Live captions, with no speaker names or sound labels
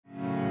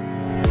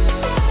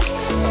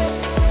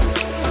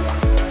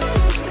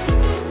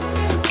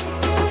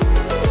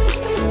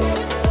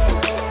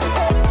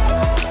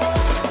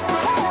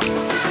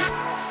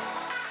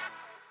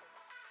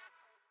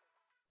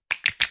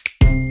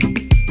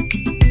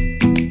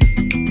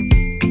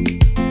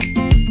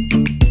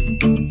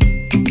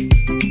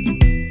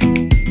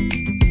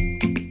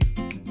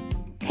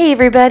Hey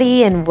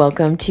everybody, and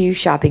welcome to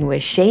Shopping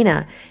with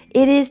Shana.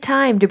 It is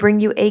time to bring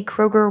you a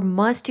Kroger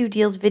must-do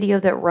deals video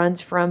that runs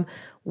from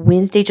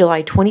Wednesday,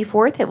 July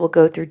 24th. It will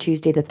go through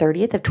Tuesday the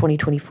 30th of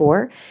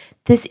 2024.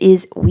 This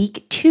is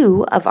week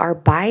 2 of our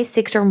buy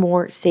 6 or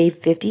more, save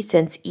 50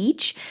 cents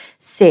each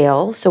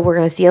sale. So we're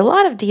going to see a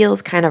lot of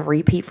deals kind of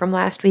repeat from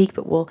last week,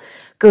 but we'll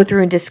go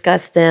through and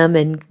discuss them,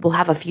 and we'll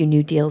have a few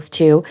new deals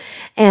too.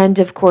 And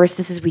of course,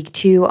 this is week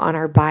 2 on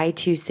our buy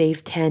 2,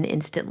 save 10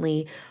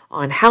 instantly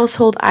on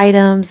household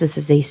items. This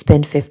is a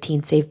spend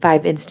 15, save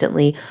 5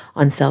 instantly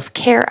on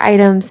self-care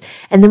items.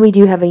 And then we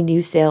do have a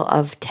new sale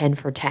of 10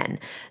 for 10.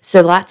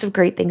 So lots of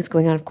great things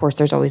going on. Of course,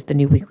 there's always the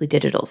new weekly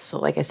digitals. So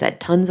like I said,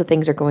 tons of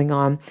things are going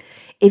on.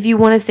 If you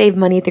want to save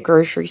money at the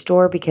grocery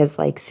store, because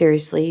like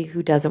seriously,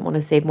 who doesn't want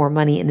to save more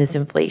money in this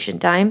inflation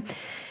time?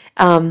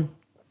 And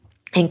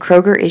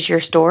Kroger is your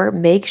store,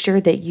 make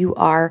sure that you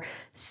are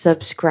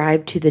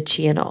subscribed to the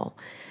channel.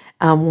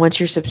 Once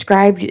you're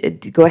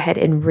subscribed, go ahead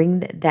and ring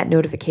that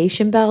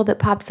notification bell that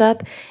pops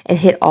up and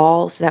hit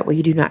all, so that way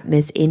you do not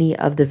miss any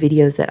of the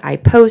videos that I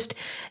post,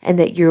 and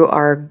that you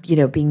are,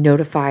 being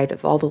notified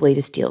of all the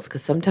latest deals,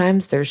 because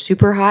sometimes they're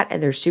super hot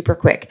and they're super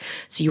quick.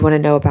 So you want to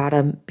know about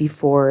them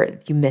before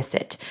you miss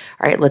it.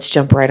 All right, let's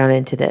jump right on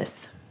into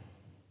this.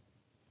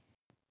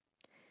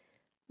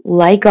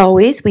 Like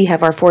always, we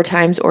have our 4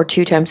 times or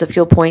 2 times the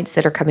fuel points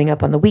that are coming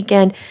up on the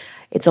weekend.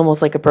 It's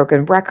almost like a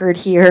broken record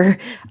here.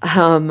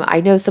 I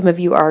know some of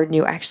you are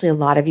new. Actually, a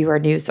lot of you are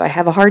new. So I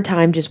have a hard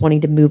time just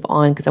wanting to move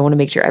on because I want to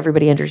make sure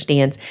everybody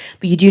understands.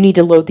 But you do need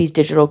to load these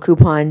digital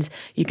coupons.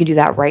 You can do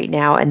that right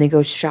now and then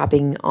go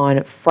shopping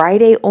on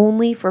Friday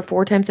only for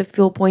 4 times the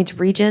fuel points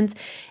regions.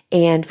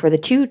 And for the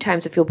 2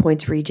 times the fuel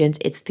points regions,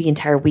 it's the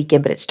entire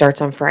weekend, but it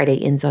starts on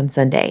Friday, ends on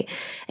Sunday.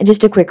 And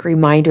just a quick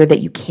reminder that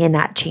you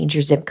cannot change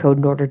your zip code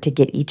in order to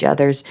get each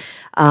other's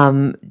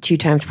 2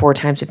 times, 4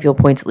 times the fuel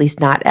points, at least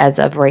not as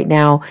of right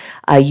now.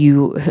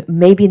 You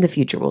maybe in the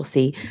future, we'll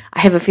see. I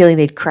have a feeling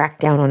they'd crack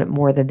down on it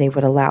more than they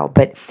would allow.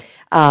 But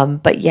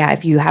yeah,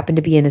 if you happen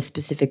to be in a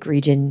specific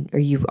region, or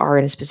you are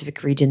in a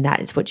specific region, that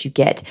is what you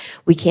get.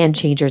 We can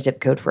change our zip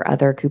code for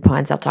other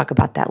coupons. I'll talk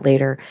about that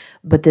later.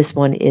 But this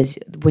one is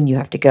when you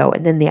have to go.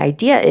 And then the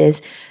idea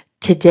is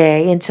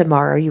today and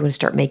tomorrow you want to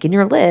start making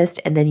your list,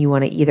 and then you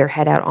want to either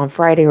head out on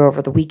Friday or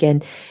over the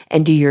weekend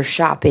and do your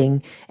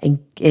shopping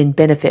and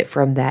benefit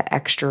from that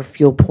extra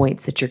fuel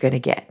points that you're going to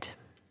get.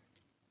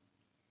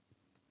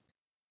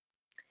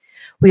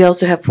 We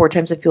also have 4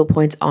 times the fuel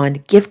points on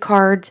gift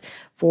cards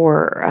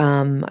for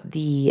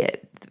the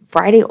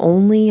Friday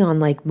only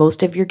on like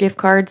most of your gift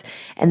cards.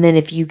 And then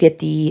if you get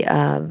the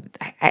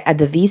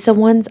Visa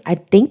ones, I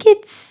think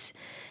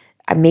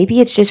maybe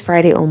it's just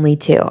Friday only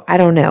too. I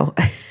don't know.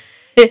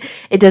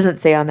 It doesn't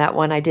say on that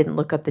one. I didn't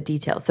look up the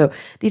details. So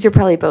these are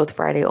probably both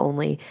Friday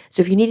only.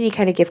 So if you need any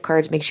kind of gift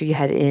cards, make sure you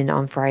head in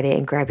on Friday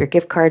and grab your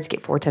gift cards,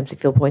 get 4 times the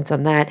fuel points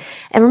on that.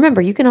 And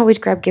remember, you can always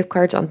grab gift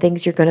cards on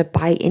things you're going to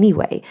buy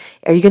anyway.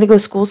 Are you going to go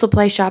school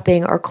supply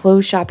shopping or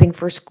clothes shopping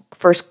for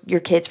your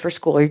kids for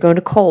school? Are you going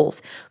to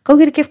Kohl's? Go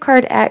get a gift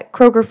card at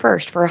Kroger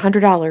first for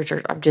 $100,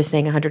 or I'm just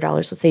saying $100.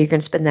 Let's say you're going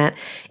to spend that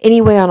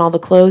anyway on all the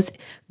clothes.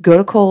 Go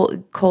to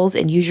Kohl's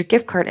and use your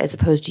gift card as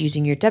opposed to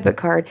using your debit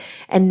card.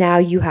 And now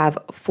you have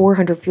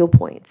 400 fuel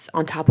points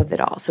on top of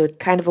it all. So it's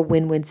kind of a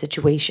win-win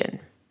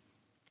situation.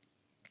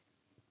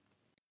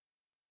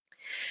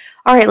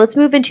 All right, let's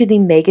move into the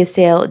mega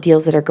sale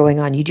deals that are going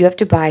on. You do have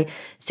to buy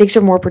 6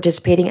 or more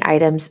participating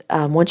items.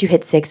 Once you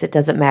hit 6, it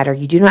doesn't matter.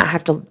 You do not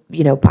have to,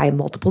 buy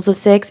multiples of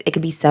 6. It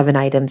could be 7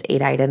 items,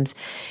 8 items,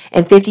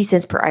 and 50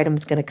 cents per item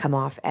is going to come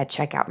off at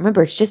checkout.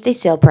 Remember, it's just a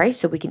sale price,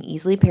 so we can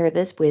easily pair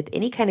this with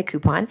any kind of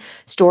coupon,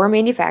 store or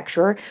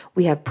manufacturer.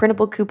 We have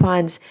printable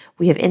coupons,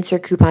 we have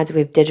insert coupons,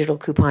 we have digital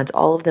coupons.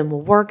 All of them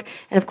will work,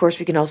 and of course,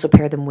 we can also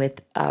pair them with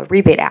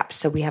rebate apps.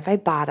 So we have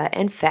Ibotta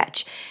and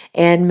Fetch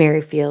and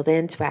Merryfield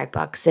and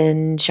Swagbucks and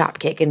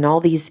Shopkick and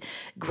all these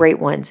great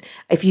ones.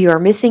 If you are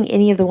missing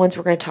any of the ones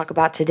we're going to talk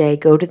about today,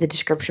 go to the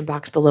description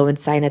box below and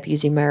sign up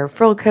using my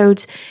referral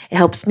codes. It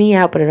helps me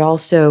out, but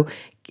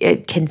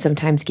it can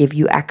sometimes give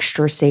you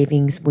extra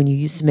savings when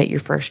you submit your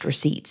first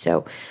receipt.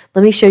 So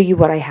let me show you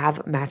what I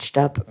have matched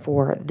up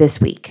for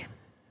this week.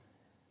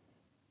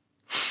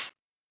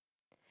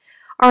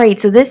 All right,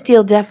 so this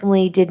deal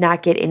definitely did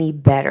not get any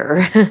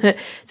better.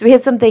 So we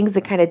had some things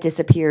that kind of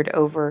disappeared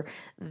over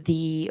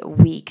the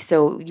week.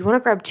 So you want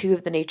to grab 2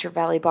 of the Nature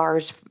Valley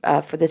bars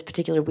for this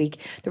particular week.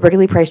 They're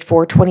regularly priced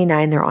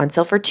 $4.29. They're on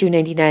sale for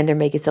 $2.99. They're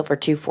making sale for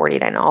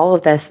 $2.49. All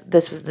of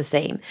this was the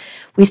same.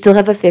 We still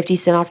have a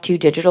 50-cent off 2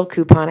 digital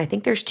coupon. I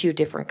think there's 2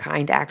 different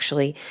kind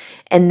actually.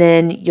 And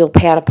then you'll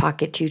pay out of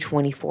pocket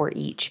 $2.24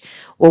 each.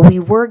 Well, we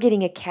were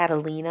getting a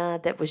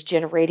Catalina that was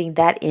generating.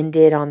 That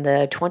ended on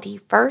the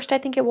 21st, I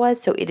think it was.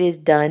 So it is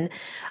done.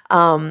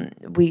 I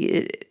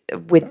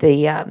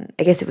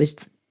guess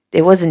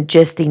it wasn't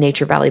just the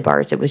Nature Valley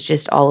bars. It was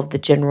just all of the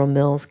General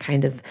Mills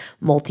kind of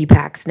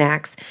multi-pack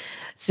snacks.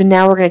 So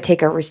now we're going to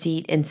take our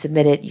receipt and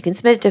submit it. You can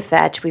submit it to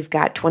Fetch. We've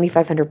got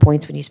 2,500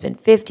 points when you spend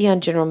 50 on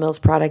General Mills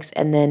products,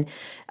 and then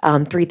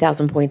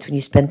 3,000 points when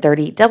you spend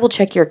 30. Double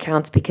check your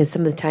accounts because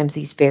some of the times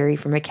these vary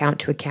from account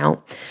to account.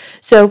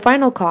 So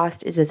final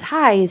cost is as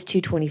high as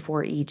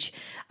 $224 each,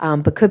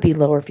 but could be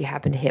lower if you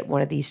happen to hit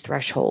one of these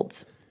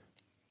thresholds.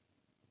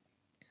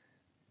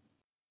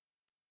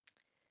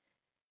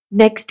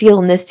 Next deal,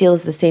 and this deal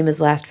is the same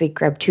as last week.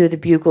 Grab 2 of the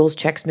Bugles,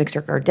 Chex Mix,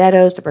 or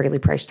Gardettos. They're regularly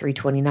priced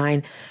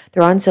 $3.29.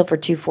 They're on sale for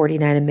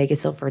 $2.49 and mega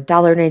sale for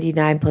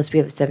 $1.99. Plus, we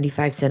have a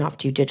 75-cent off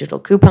 2 digital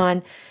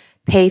coupon.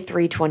 Pay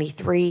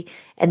 $3.23,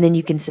 and then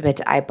you can submit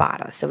to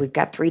Ibotta. So we've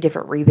got 3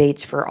 different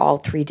rebates for all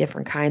 3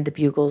 different kinds: the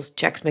Bugles,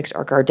 Chex Mix,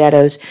 or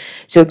Gardettos.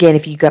 So again,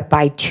 if you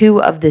buy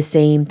 2 of the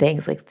same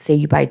things, like say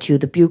you buy 2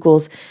 of the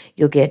Bugles,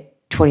 you'll get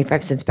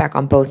 25 cents back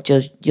on both.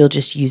 You'll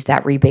just use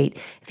that rebate.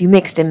 If you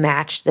mixed and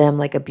matched them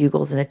like a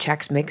Bugles and a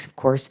Chex Mix, of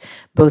course,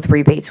 both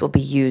rebates will be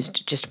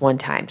used just one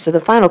time. So the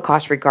final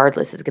cost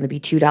regardless is going to be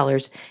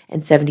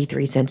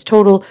 $2.73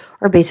 total,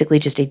 or basically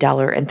just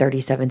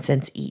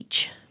 $1.37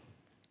 each.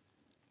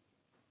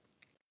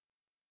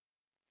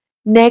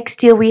 Next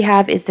deal we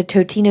have is the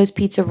Totino's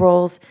Pizza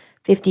Rolls.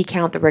 50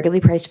 count. They're regularly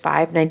priced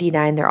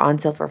 $5.99. They're on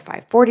sale for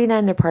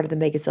 $5.49. They're part of the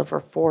mega sale for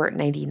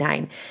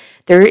 $4.99.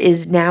 There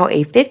is now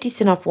a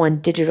 50-cent off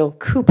 1 digital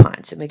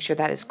coupon, so make sure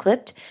that is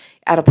clipped.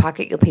 Out of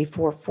pocket, you'll pay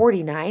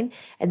 $4.49,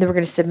 and then we're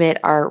going to submit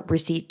our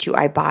receipt to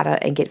Ibotta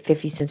and get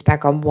 50 cents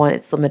back on 1.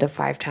 It's limited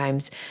 5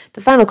 times.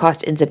 The final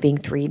cost ends up being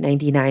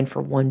 $3.99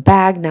 for 1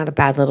 bag. Not a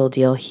bad little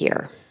deal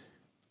here.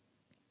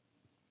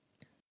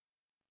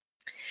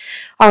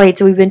 All right,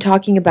 so we've been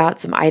talking about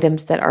some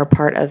items that are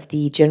part of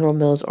the General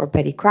Mills or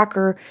Betty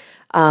Crocker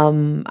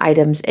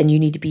items, and you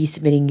need to be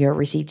submitting your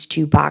receipts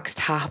to Box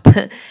Top.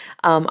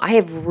 I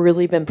have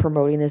really been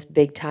promoting this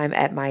big time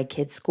at my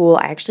kids' school.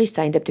 I actually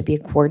signed up to be a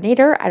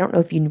coordinator. I don't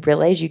know if you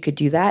realize you could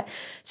do that.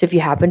 So if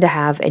you happen to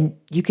have, and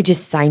you could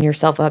just sign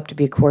yourself up to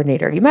be a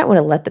coordinator. You might want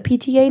to let the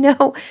PTA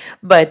know,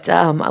 but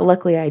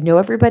luckily I know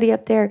everybody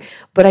up there.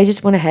 But I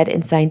just went ahead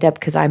and signed up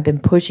because I've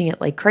been pushing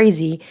it like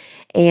crazy,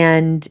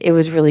 and it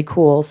was really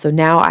cool. So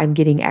now I'm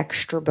getting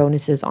extra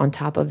bonuses on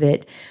top of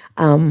it.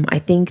 I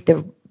think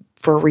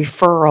for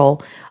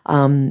referral,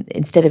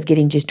 instead of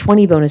getting just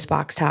 20 bonus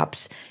box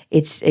tops,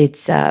 it's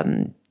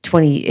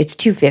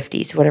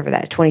 250. So whatever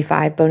that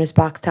 25 bonus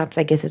box tops,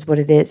 I guess is what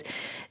it is.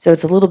 So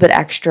it's a little bit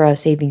extra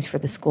savings for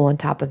the school on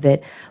top of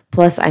it.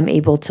 Plus I'm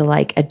able to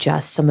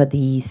adjust some of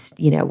these,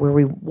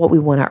 what we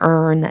want to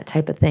earn, that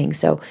type of thing.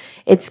 So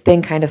it's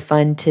been kind of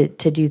fun to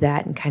do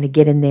that and kind of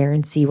get in there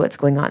and see what's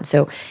going on.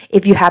 So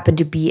if you happen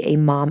to be a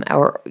mom,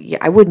 or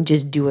I wouldn't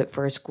just do it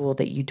for a school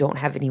that you don't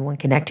have anyone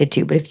connected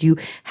to, but if you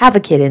have a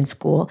kid in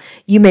school,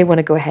 you may want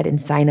to go ahead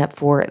and sign up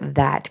for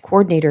that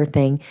coordinator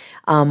thing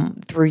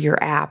through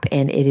your app,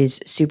 and it is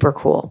super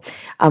cool.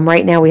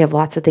 Right now we have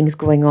lots of things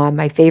going on.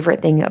 My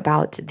favorite thing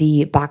about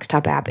the Box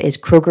Top app is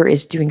Kroger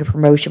is doing a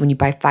promotion. When you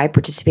buy 5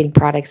 participating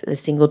products in a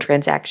single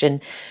transaction,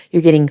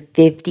 you're getting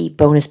 50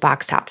 bonus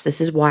box tops.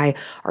 This is why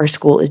our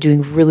school is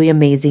doing really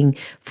amazing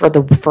for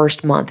the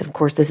first month. Of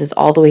course, this is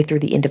all the way through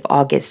the end of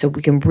August, so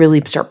we can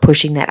really start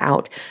pushing that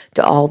out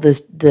to all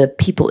the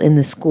people in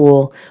the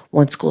school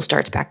once school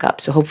starts back up.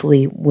 So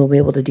hopefully we'll be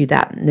able to do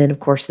that. And then, of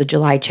course, the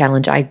July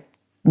challenge, I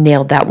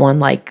nailed that one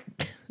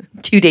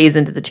 2 days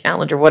into the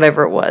challenge or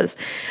whatever it was.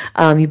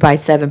 You buy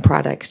 7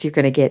 products, you're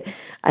going to get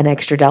an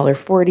extra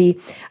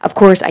 $1.40. Of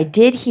course, I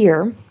did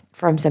hear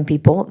from some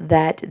people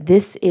that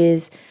this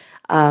is,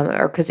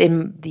 because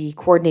in the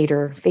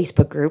coordinator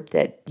Facebook group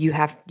that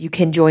you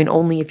can join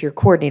only if you're a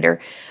coordinator,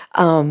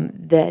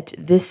 that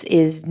this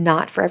is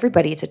not for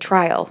everybody. It's a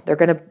trial. They're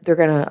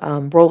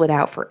gonna roll it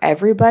out for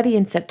everybody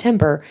in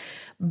September,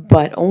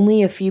 but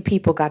only a few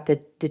people got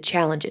the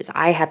challenges.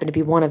 I happen to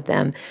be one of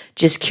them.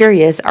 Just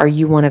curious, are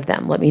you one of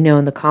them? Let me know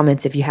in the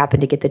comments if you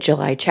happen to get the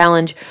July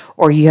challenge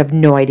or you have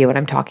no idea what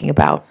I'm talking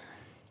about.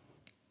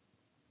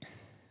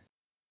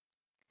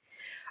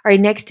 All right,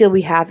 next deal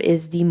we have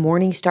is the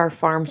Morningstar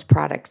Farms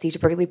products. These are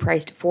regularly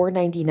priced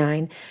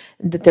 $4.99.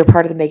 They're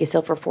part of the mega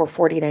sale for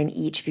 $4.49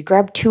 each. If you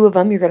grab 2 of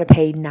them, you're going to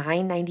pay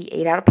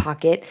 $9.98 out of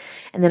pocket.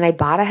 And then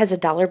Ibotta has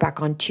 $1 back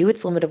on 2.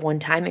 It's a limit of 1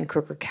 time. And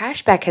Kroger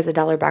Cashback has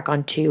 $1 back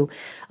on 2,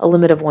 a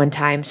limit of 1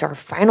 time. So our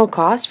final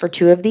cost for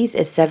 2 of these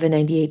is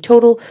 $7.98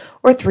 total,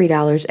 or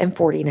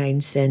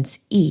 $3.49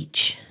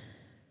 each.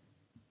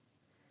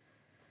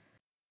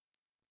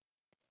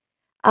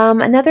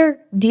 Another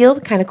deal,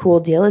 kind of cool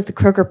deal, is the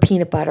Kroger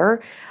peanut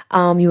butter. You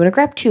want to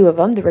grab 2 of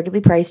them. They're regularly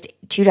priced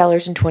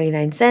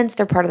 $2.29.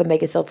 They're part of the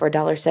mega sale for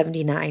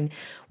 $1.79.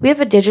 We have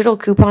a digital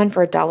coupon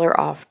for $1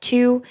 off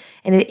 2,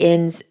 and it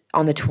ends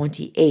on the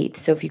 28th.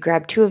 So if you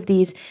grab 2 of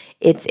these,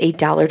 it's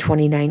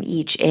 $1.29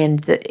 each.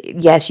 And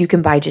yes, you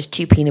can buy just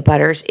 2 peanut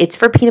butters. It's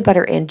for peanut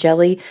butter and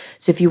jelly.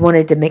 So if you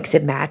wanted to mix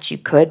and match, you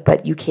could,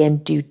 but you can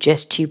do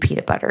just 2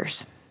 peanut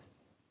butters.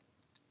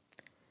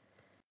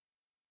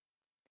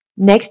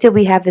 Next deal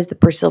we have is the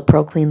Persil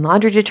Pro Clean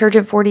Laundry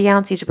Detergent 40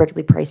 ounce. These are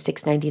regularly priced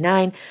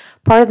 $6.99.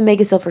 Part of the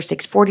mega sale for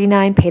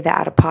 $6.49. Pay that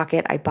out of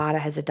pocket. Ibotta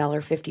has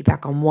 $1.50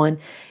 back on 1.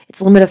 It's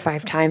a limit of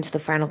 5 times, so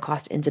the final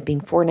cost ends up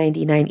being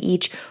 $4.99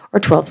 each,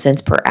 or 12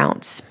 cents per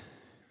ounce.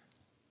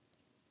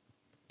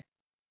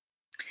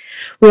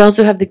 We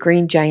also have the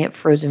Green Giant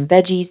frozen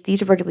veggies.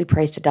 These are regularly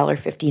priced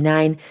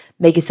 $1.59,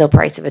 mega sale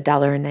price of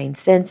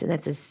 $1.09, and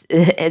that's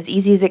as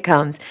easy as it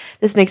comes.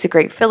 This makes a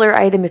great filler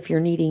item if you're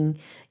needing,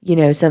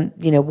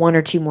 one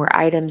or two more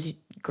items.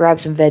 Grab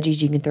some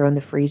veggies you can throw in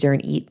the freezer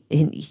and eat,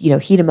 and,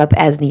 heat them up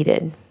as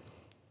needed.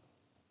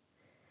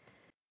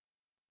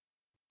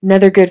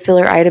 Another good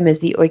filler item is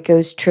the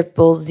Oikos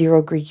Triple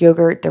Zero Greek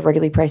Yogurt. They're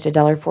regularly priced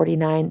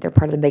 $1.49. They're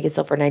part of the mega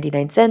sale for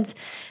 99 cents.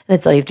 And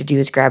that's all you have to do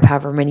is grab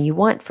however many you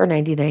want for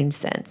 99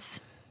 cents.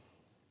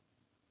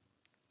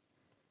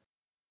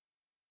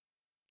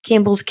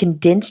 Campbell's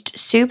condensed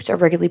soups are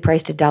regularly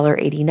priced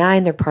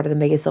 $1.89. They're part of the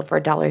mega sale for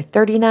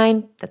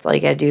 $1.39. That's all you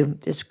got to do.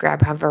 Just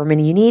grab however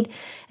many you need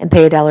and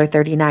pay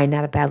 $1.39.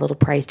 Not a bad little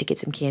price to get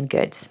some canned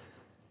goods.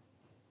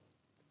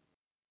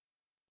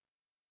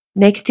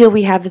 Next deal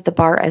we have is the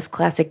Bar S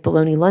Classic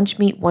Bologna Lunch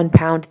Meat, 1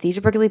 pound. These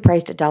are regularly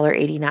priced at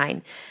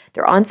 $1.89.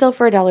 They're on sale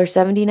for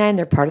 $1.79.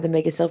 They're part of the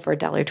mega sale for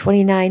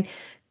 $1.29.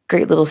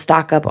 Great little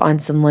stock up on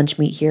some lunch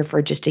meat here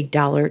for just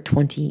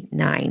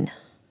 $1.29.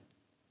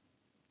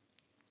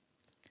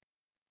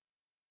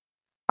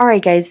 All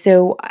right, guys,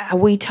 so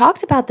we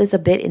talked about this a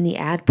bit in the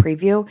ad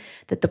preview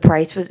that the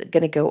price was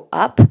going to go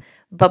up,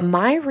 but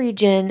my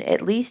region,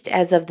 at least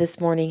as of this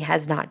morning,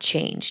 has not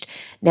changed.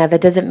 Now,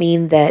 that doesn't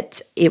mean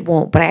that it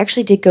won't, but I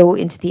actually did go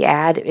into the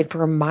ad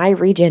for my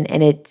region,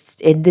 and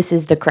this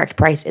is the correct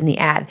price in the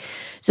ad.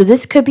 So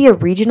this could be a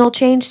regional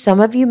change. Some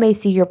of you may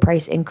see your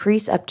price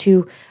increase up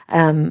to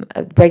a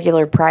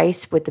regular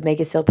price with the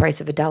mega sale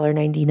price of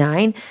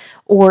 $1.99,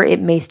 or it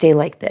may stay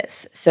like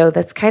this. So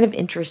that's kind of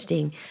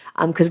interesting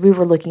because we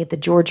were looking at the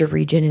Georgia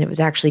region and it was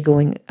actually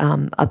going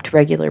up to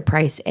regular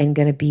price and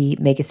going to be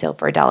mega sale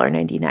for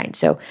 $1.99.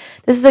 So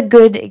this is a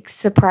good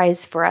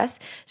surprise for us.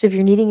 So if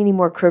you're needing any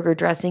more Kroger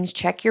dressings,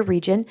 check your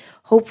region.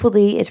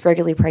 Hopefully it's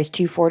regularly priced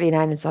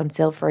 $2.49. It's on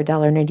sale for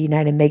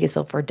 $1.99 and mega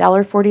sale for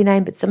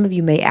 $1.49, but some of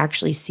you may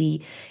actually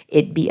see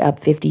it be up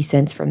 50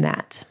 cents from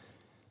that.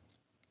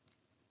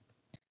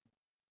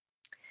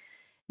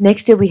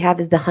 Next deal we have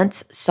is the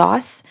Hunt's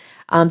sauce.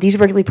 These are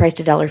regularly priced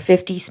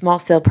 $1.50, small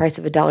sale price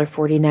of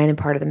 $1.49, and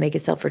part of the mega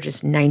sale for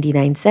just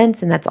 99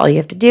 cents. And that's all you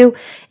have to do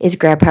is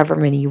grab however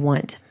many you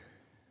want.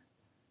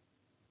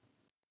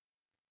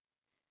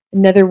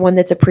 Another one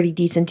that's a pretty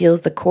decent deal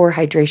is the Core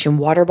Hydration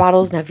water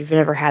bottles. Now, if you've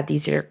never had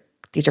these are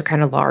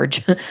kind of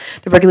large. They're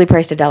regularly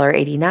priced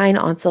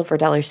 $1.89, on sale for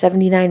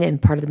 $1.79,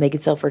 and part of the mega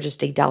sale for just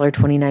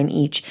 $1.29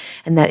 each.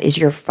 And that is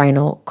your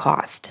final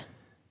cost.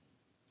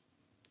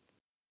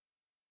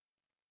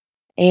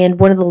 And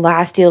one of the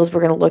last deals we're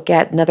going to look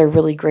at, another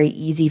really great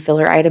easy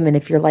filler item. And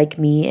if you're like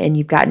me and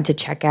you've gotten to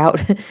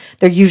checkout,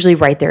 they're usually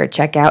right there at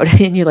checkout.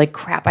 And you're like,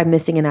 crap, I'm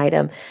missing an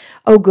item.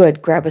 Oh,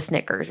 good, grab a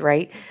Snickers,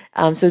 right?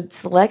 So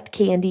select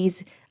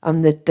candies.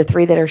 The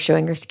three that are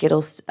showing are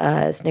Skittles,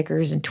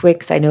 Snickers, and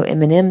Twix. I know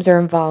M&Ms are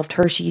involved.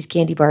 Hershey's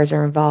candy bars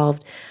are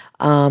involved.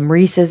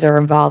 Reese's are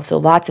involved. So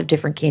lots of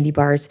different candy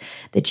bars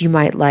that you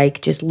might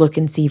like. Just look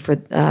and see for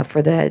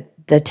the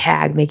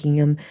tag, making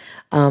them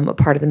a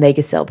part of the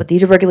mega sale. But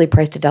these are regularly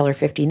priced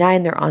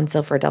 $1.59. They're on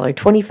sale for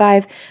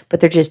 $1.25, but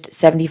they're just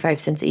 75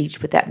 cents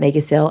each with that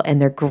mega sale,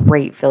 and they're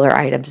great filler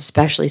items,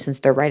 especially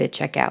since they're right at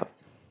checkout.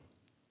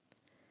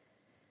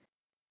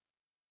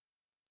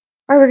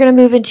 All right, we're going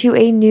to move into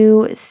a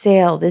new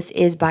sale. This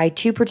is buy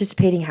 2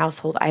 participating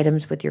household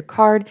items with your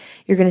card.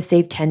 You're going to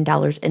save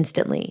 $10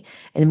 instantly.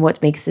 And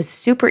what makes this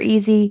super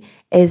easy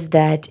is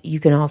that you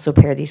can also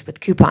pair these with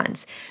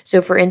coupons.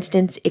 So for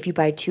instance, if you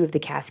buy 2 of the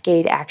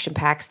Cascade action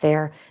packs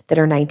there that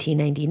are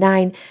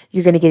 $19.99,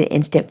 you're going to get an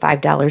instant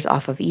 $5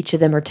 off of each of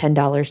them, or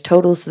 $10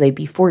 total, so they'd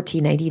be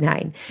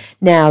 $14.99.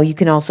 Now, you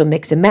can also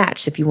mix and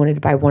match. So if you wanted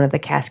to buy one of the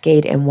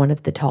Cascade and one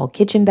of the tall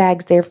kitchen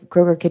bags there,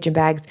 Kroger kitchen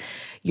bags,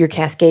 your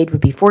Cascade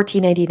would be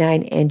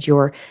 $14.99 and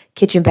your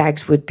kitchen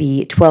bags would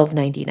be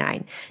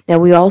 $12.99. Now,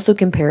 we also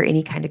compare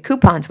any kind of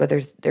coupons, whether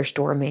they're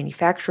store or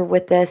manufacturer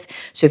with this.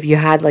 So if you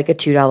had like a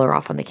 $2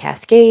 off on the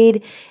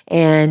Cascade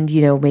and,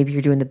 maybe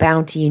you're doing the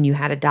Bounty and you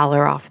had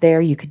 $1 off there,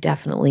 you could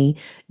definitely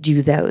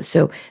do those.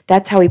 So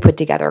that's how we put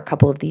together a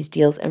couple of these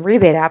deals, and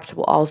rebate apps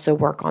will also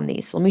work on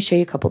these. So let me show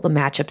you a couple of the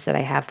matchups that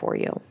I have for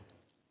you.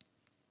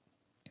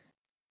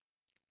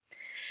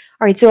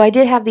 All right, so I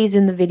did have these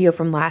in the video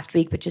from last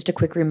week, but just a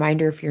quick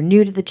reminder, if you're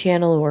new to the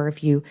channel or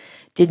if you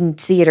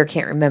didn't see it or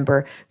can't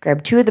remember,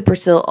 grab 2 of the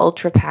Persil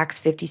Ultra Packs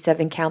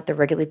 57 count. They're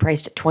regularly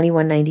priced at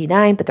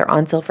 $21.99, but they're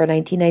on sale for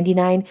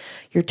 $19.99.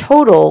 Your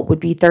total would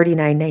be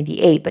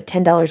 $39.98, but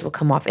 $10 will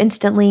come off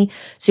instantly,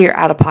 so your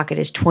out-of-pocket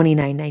is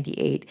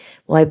 $29.98.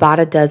 Well,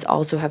 Ibotta does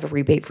also have a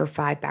rebate for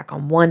 5 back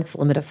on 1. It's a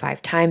limit of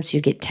 5 times, so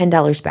you get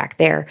 $10 back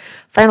there.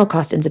 Final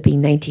cost ends up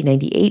being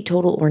 $19.98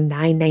 total, or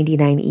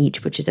 $9.99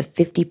 each, which is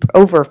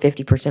over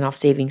 50% off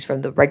savings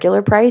from the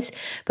regular price,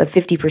 but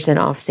 50%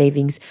 off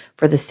savings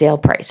for the sale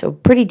price. So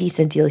pretty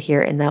decent deal here,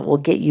 and that will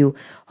get you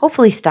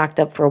hopefully stocked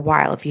up for a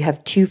while. If you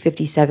have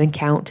 257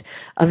 count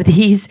of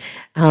these,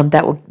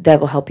 that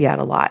will help you out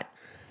a lot.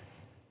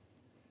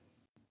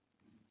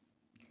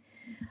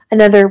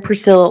 Another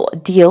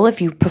Persil deal,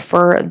 if you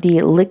prefer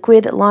the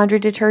liquid laundry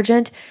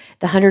detergent,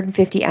 the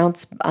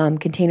 150-ounce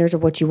containers are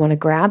what you want to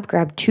grab.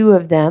 Grab 2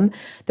 of them.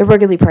 They're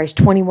regularly priced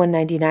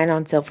 $21.99,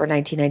 on sale for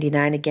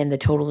 $19.99. Again, the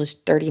total is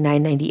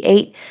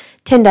 $39.98.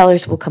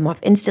 $10 will come off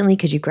instantly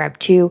because you grab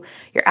 2.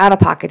 Your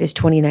out-of-pocket is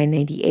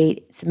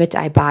 $29.98. Submit to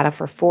Ibotta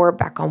for 4,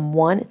 back on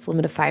 1. It's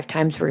limited 5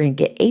 times. We're going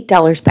to get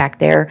 $8 back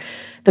there.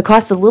 The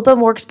cost is a little bit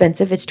more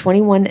expensive. It's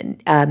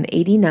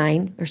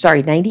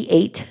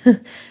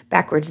 $98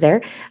 backwards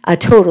there,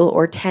 total,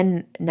 or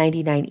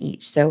 $10.99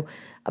 each. So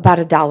about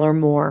 $1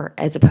 more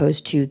as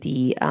opposed to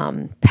the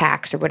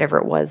packs or whatever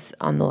it was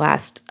on the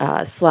last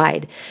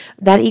slide.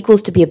 That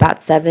equals to be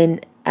about 7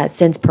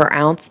 cents per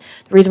ounce.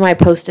 The reason why I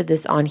posted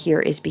this on here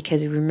is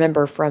because you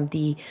remember from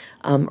the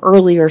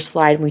earlier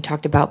slide when we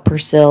talked about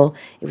Persil,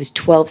 it was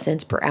 12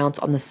 cents per ounce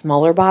on the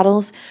smaller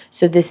bottles.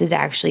 So this is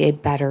actually a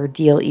better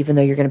deal, even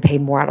though you're going to pay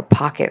more out of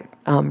pocket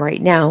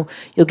right now.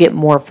 You'll get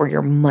more for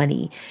your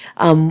money.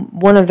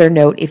 One other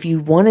note, if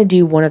you want to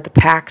do one of the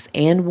packs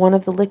and one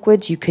of the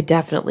liquids, you could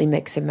definitely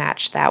mix and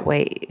match that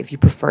way if you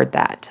preferred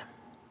that.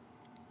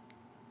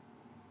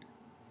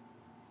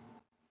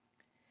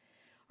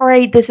 All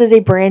right, this is a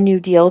brand new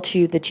deal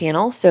to the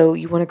channel, so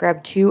you want to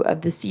grab 2 of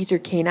the Caesar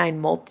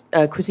Canine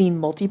Cuisine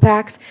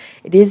multi-packs.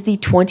 It is the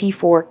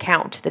 24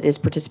 count that is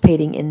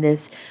participating in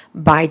this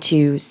buy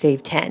 2,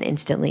 save 10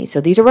 instantly. So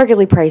these are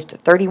regularly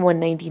priced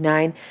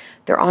 $31.99.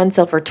 They're on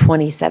sale for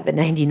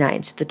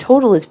 $27.99. So the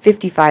total is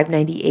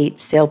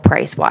 $55.98 sale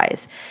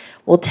price-wise.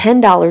 Well,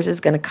 $10 is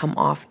going to come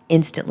off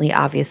instantly,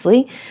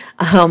 obviously.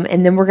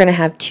 And then we're going to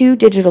have 2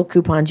 digital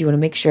coupons you want to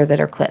make sure that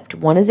are clipped.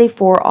 One is a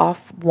 4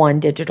 off 1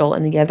 digital,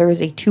 and the other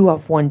is a 2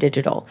 off 1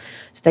 digital.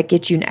 So that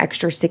gets you an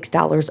extra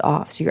 $6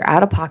 off. So your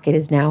out of pocket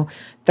is now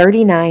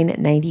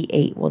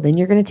 $39.98. Well, then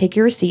you're going to take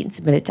your receipt and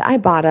submit it to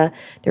Ibotta.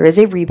 There is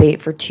a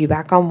rebate for 2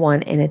 back on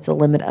 1, and it's a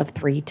limit of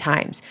 3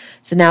 times.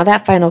 So now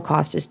that final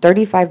cost is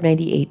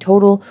 $35.98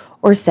 total,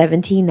 or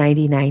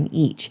 $17.99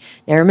 each.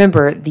 Now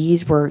remember,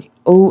 these were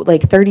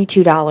like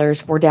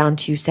 $32. We're down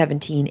to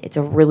 $17. It's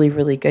a really,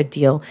 really good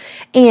deal.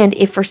 And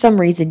if for some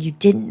reason you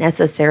didn't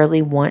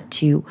necessarily want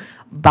to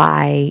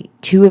buy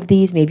 2 of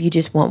these, maybe you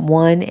just want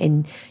 1,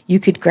 and you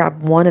could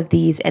grab 1 of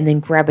these and then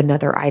grab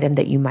another item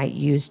that you might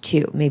use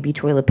too. Maybe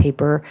toilet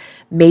paper,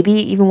 maybe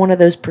even one of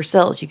those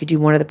Persils. You could do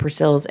one of the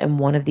Persils and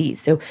 1 of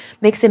these. So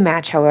mix and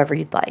match however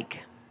you'd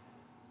like.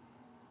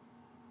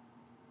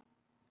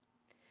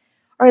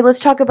 All right,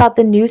 let's talk about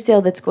the new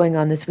sale that's going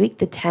on this week,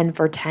 the 10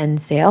 for 10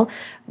 sale.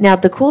 Now,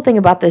 the cool thing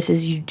about this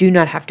is you do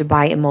not have to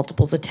buy in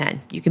multiples of 10.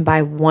 You can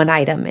buy 1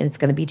 item, and it's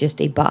going to be just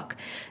 $1.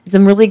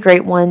 Some really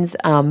great ones.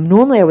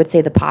 Normally, I would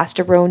say the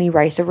pasta-roni,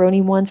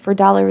 rice-a-roni ones for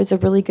 $1 is a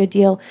really good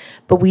deal,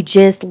 but we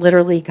just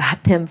literally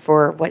got them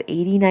for,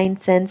 89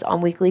 cents on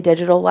Weekly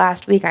Digital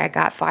last week. I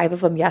got 5 of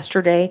them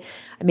yesterday.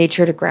 I made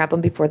sure to grab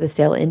them before the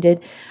sale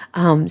ended.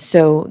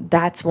 So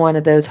that's one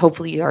of those.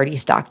 Hopefully you already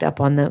stocked up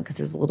on them because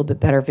it was a little bit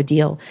better of a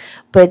deal.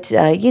 But,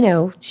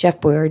 Chef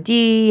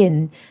Boyardee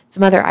and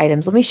some other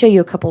items. Let me show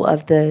you a couple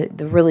of the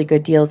really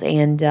good deals,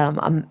 and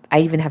I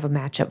even have a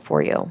matchup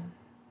for you.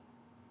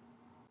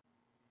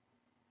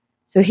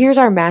 So here's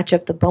our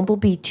matchup, the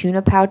Bumblebee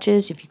tuna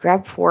pouches. If you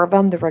grab 4 of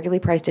them, they're regularly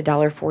priced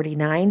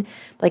 $1.49.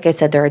 Like I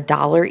said, they're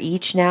 $1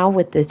 each now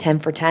with the 10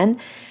 for 10.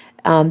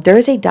 There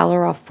is a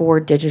 $1 off 4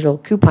 digital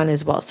coupon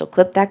as well. So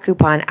clip that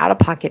coupon, out of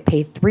pocket,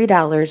 pay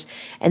 $3,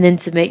 and then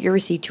submit your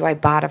receipt to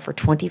Ibotta for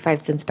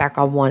 25 cents back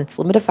on 1. It's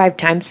limited 5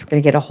 times. We're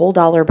going to get a whole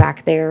 $1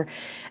 back there.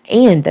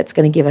 And that's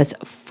going to give us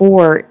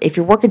 4, if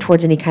you're working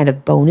towards any kind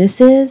of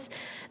bonuses,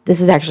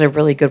 this is actually a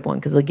really good one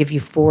because it'll give you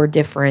 4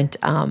 different,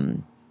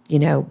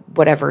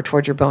 whatever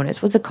towards your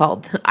bonus. What's it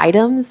called?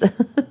 Items?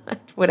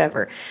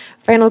 Whatever.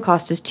 Final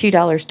cost is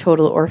 $2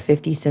 total, or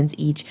 50 cents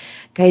each.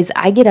 Guys,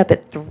 I get up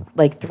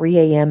at 3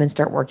 a.m. and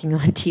start working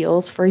on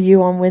deals for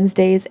you on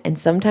Wednesdays, and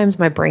sometimes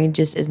my brain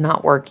just is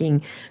not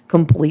working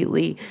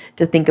completely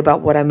to think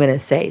about what I'm going to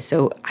say.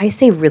 So I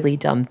say really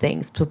dumb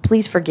things. So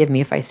please forgive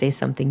me if I say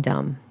something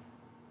dumb.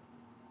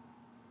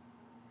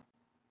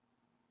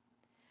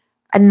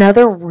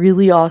 Another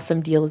really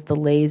awesome deal is the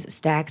Lay's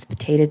Stacks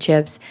potato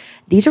chips.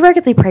 These are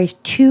regularly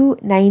priced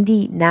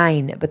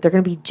 $2.99, but they're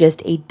going to be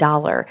just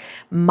 $1.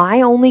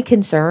 My only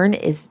concern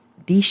is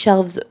these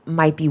shelves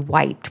might be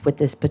wiped with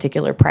this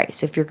particular price.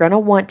 So if you're going to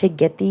want to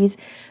get these,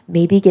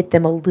 maybe get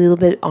them a little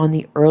bit on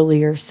the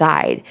earlier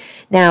side.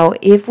 Now,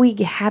 if we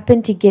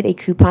happen to get a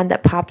coupon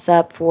that pops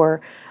up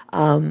for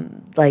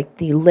like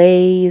the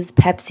Lay's,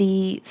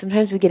 Pepsi,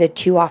 sometimes we get a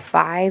 2 off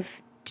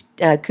 5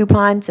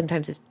 coupon.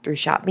 Sometimes it's through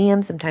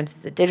ShopMeum. Sometimes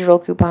it's a digital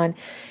coupon.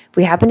 If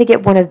we happen to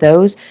get one of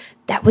those,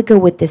 that would go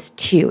with this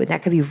too, and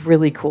that could be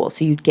really cool.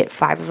 So you'd get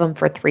 5 of them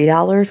for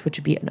 $3, which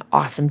would be an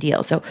awesome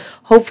deal. So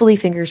hopefully,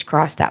 fingers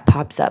crossed, that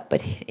pops up.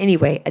 But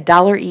anyway,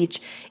 $1 each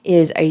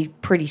is a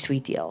pretty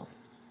sweet deal.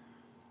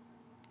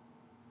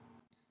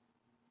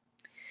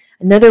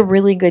 Another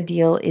really good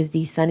deal is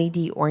the Sunny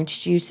D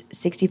orange juice,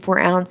 64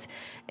 ounce.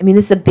 I mean,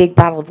 this is a big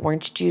bottle of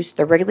orange juice.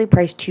 They're regularly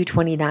priced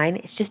 $2.29.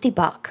 It's just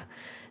 $1.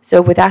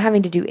 So without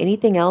having to do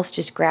anything else,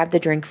 just grab the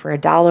drink for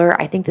 $1.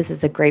 I think this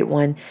is a great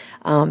one,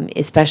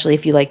 especially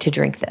if you like to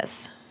drink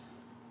this.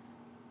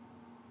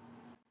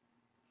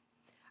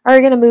 All right,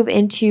 we're going to move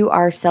into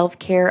our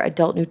self-care,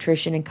 adult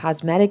nutrition, and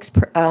cosmetics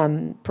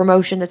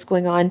promotion that's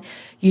going on.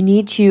 You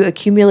need to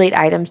accumulate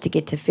items to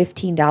get to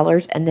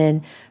 $15, and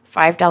then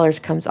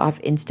 $5 comes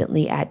off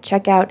instantly at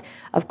checkout.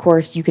 Of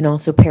course, you can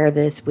also pair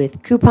this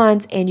with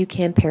coupons, and you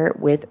can pair it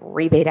with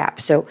rebate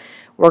app. So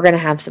we're going to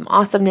have some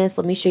awesomeness.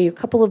 Let me show you a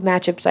couple of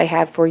matchups I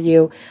have for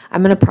you.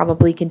 I'm going to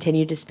probably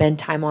continue to spend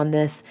time on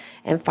this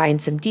and find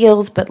some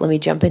deals, but let me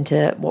jump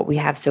into what we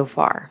have so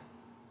far.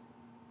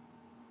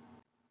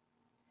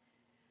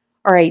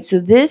 All right, so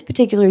this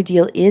particular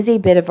deal is a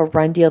bit of a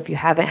run deal if you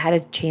haven't had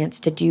a chance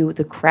to do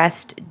the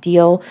Crest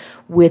deal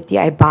with the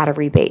Ibotta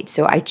rebate.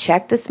 So I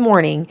checked this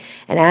morning,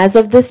 and as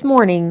of this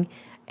morning,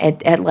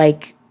 at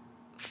like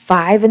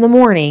 5 in the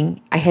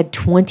morning, I had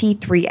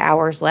 23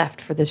 hours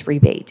left for this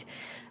rebate.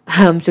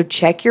 So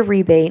check your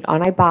rebate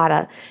on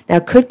Ibotta. Now,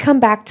 it could come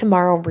back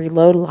tomorrow and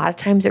reload. A lot of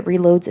times it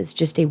reloads as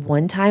just a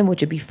one-time,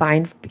 which would be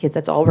fine because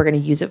that's all we're going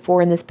to use it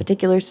for in this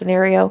particular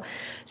scenario.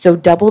 So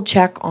double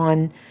check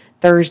on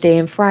Thursday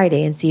and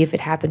Friday and see if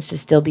it happens to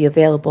still be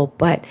available.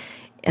 But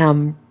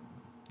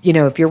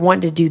if you're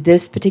wanting to do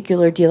this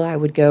particular deal, I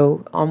would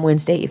go on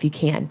Wednesday if you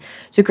can.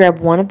 So grab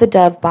one of the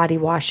Dove body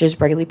washes,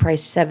 regularly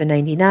priced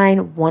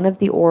 $7.99, one of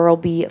the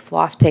Oral-B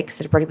floss picks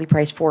that's regularly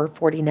priced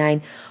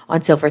 $4.49,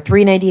 on sale for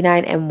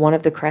 $3.99, and one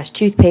of the Crest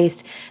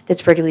toothpaste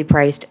that's regularly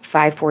priced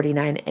 $5.49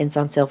 and it's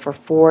on sale for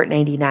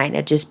 $4.99.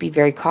 Now just be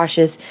very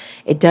cautious.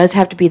 It does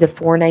have to be the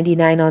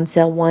 $4.99 on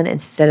sale one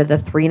instead of the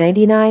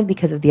 $3.99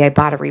 because of the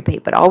Ibotta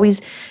rebate, but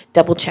always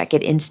double check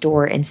it in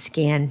store and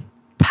scan.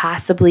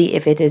 Possibly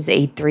if it is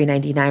a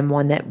 $3.99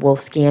 one that will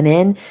scan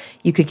in,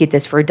 you could get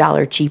this for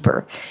 $1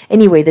 cheaper.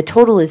 Anyway, the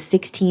total is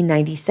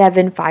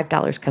 $16.97.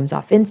 $5 comes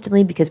off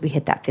instantly because we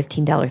hit that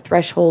 $15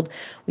 threshold.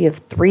 We have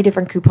 3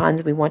 different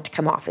coupons we want to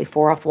come off: a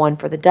 4-off one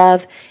for the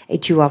Dove, a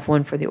 2-off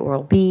one for the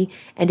Oral-B,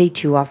 and a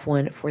 2-off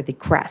one for the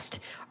Crest.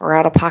 Our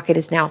out-of-pocket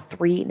is now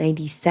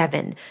 $3.97.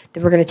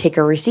 Then we're going to take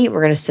our receipt.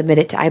 We're going to submit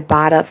it to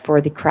Ibotta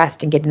for the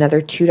Crest and get another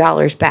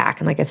 $2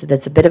 back. And like I said,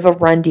 that's a bit of a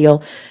run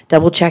deal.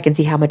 Double check and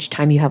see how much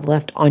time you have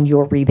left on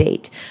your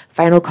rebate.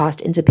 Final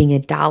cost ends up being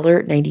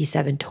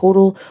 $1.97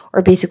 total,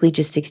 or basically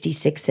just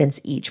 66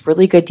 cents each.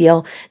 Really good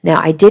deal. Now,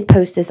 I did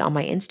post this on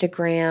my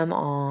Instagram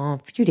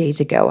a few days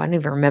ago. I don't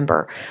even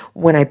remember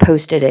when I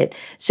posted it.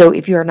 So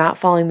if you are not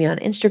following me on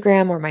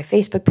Instagram or my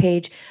Facebook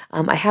page,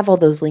 I have all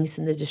those links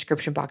in the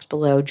description box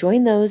below.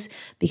 Join those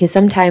because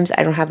sometimes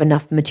I don't have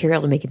enough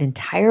material to make an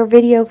entire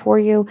video for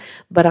you,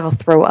 but I'll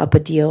throw up a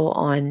deal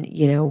on,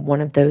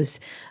 one of those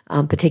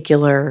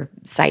particular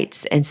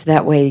sites. And so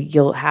that way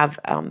you'll have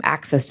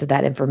access to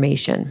that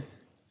information.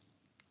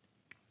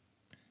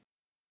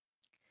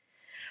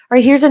 All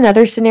right, here's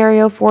another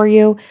scenario for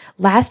you.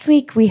 Last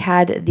week we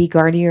had the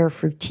Garnier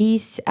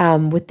Fructis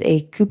with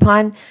a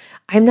coupon.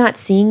 I'm not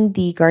seeing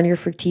the Garnier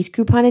Fructis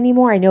coupon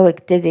anymore. I know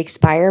it did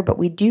expire, but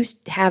we do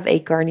have a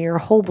Garnier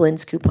Whole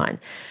Blends coupon.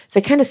 So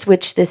I kind of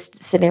switched this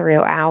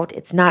scenario out.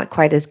 It's not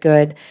quite as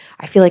good.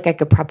 I feel like I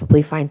could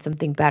probably find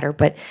something better.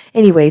 But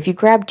anyway, if you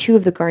grab 2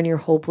 of the Garnier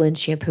Whole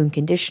Blends shampoo and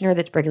conditioner,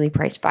 that's regularly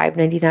priced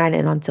 $5.99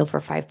 and on sale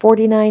for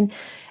 $5.49.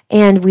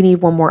 And we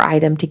need one more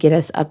item to get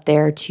us up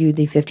there to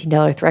the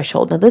 $15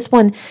 threshold. Now, this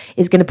one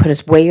is going to put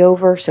us way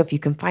over. So if you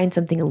can find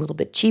something a little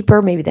bit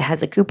cheaper, maybe that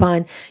has a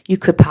coupon, you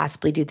could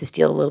possibly do this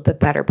deal a little bit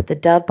better. But the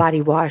Dove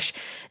body wash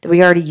that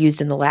we already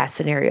used in the last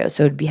scenario,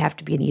 so it'd have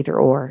to be an either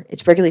or.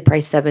 It's regularly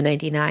priced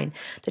 $7.99.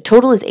 The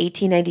total is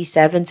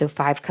 $18.97, so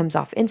 $5 comes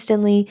off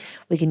instantly.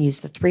 We can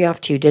use the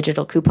 3-off 2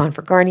 digital coupon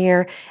for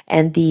Garnier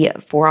and the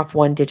 4-off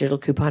 1 digital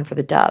coupon for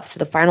the Dove. So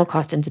the final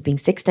cost ends up being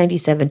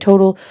 $6.97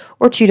 total,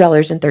 or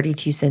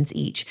 $2.32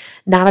 each.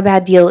 Not a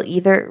bad deal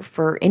either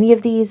for any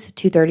of these,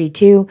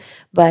 $2.32,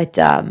 but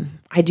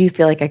I do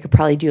feel like I could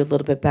probably do a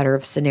little bit better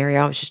of a scenario.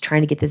 I was just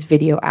trying to get this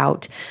video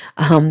out.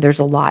 There's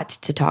a lot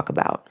to talk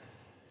about.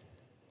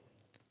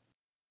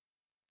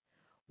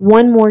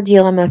 One more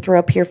deal I'm going to throw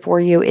up here for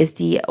you is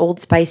the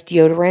Old Spice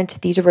deodorant.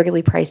 These are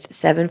regularly priced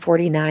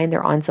 $7.49.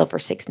 They're on sale for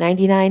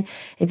 $6.99.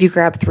 If you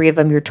grab 3 of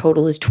them, your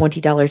total is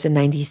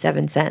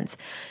 $20.97.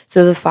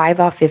 So the 5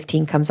 off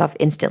 15 comes off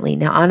instantly.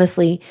 Now,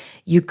 honestly,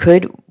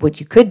 what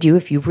you could do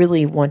if you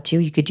really want to,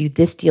 you could do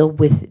this deal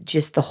with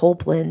just the whole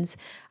blends.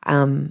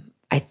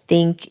 I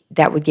think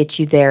that would get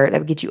you there.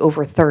 That would get you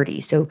over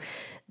 30. So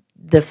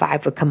the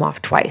 5 would come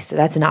off twice. So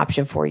that's an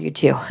option for you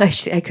too.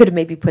 I could have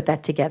maybe put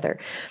that together.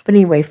 But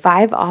anyway,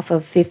 5 off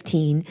of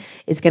 15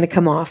 is going to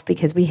come off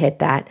because we hit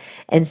that.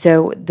 And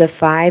so the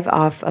 5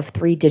 off of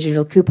 3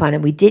 digital coupon,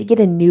 and we did get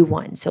a new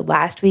one. So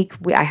last week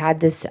I had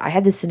this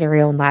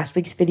scenario in last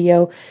week's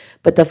video,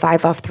 but the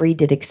 5 off 3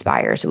 did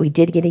expire. So we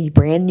did get a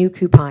brand new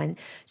coupon.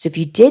 So if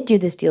you did do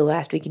this deal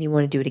last week and you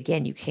want to do it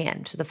again, you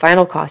can. So the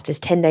final cost is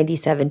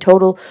 $10.97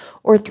 total,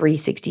 or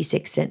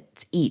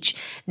 $3.66 each.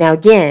 Now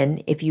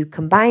again, if you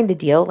combine the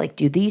deal, like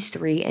do these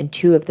 3 and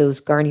 2 of those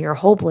Garnier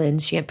Whole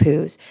Blends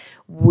shampoos,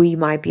 we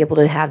might be able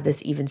to have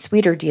this even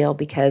sweeter deal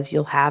because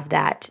you'll have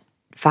that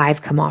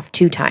 5 come off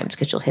 2 times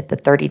because you'll hit the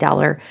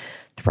 $30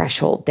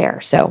 threshold there.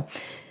 So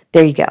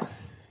there you go.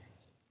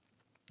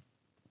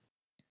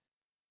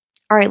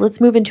 All right,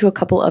 let's move into a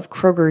couple of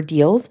Kroger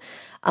deals.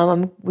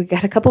 We've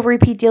got a couple of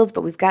repeat deals,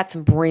 but we've got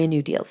some brand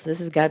new deals. So this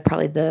has got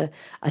probably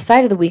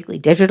aside of the weekly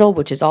digital,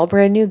 which is all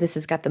brand new, this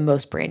has got the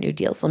most brand new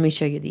deals. Let me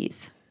show you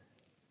these.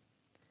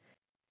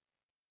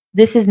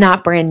 This is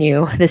not brand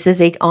new. This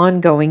is an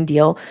ongoing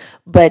deal.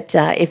 But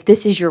if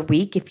this is your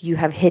week, if you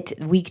have hit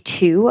week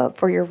 2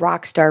 for your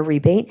Rockstar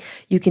rebate,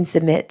 you can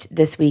submit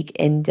this week.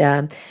 And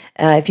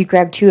if you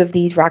grab 2 of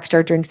these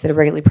Rockstar drinks that are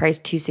regularly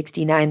priced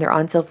 $2.69, they're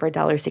on sale for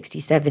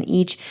 $1.67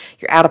 each.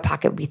 Your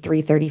out-of-pocket will be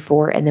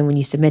 $3.34. And then when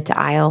you submit to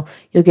aisle,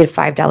 you'll get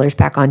 $5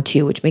 back on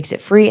 2, which makes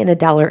it free and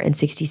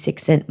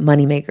 $1.66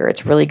 moneymaker.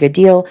 It's a really good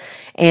deal.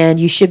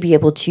 And you should be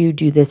able to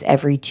do this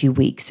every 2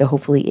 weeks. So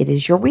hopefully it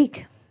is your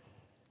week.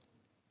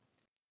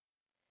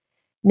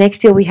 Next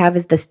deal we have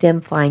is the STEM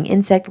Flying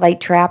Insect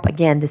Light Trap.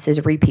 Again, this is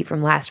a repeat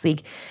from last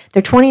week.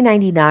 They're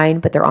 $20.99,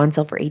 but they're on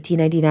sale for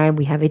 $18.99.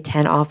 We have a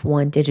 10 off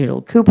 1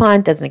 digital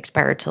coupon. Doesn't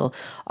expire till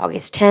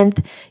August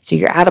 10th. So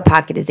your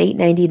out-of-pocket is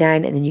 $8.99,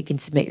 and then you can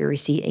submit your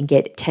receipt and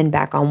get 10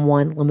 back on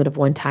 1, limit of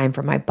 1 time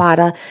from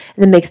Ibotta, and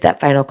then makes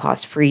that final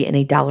cost free and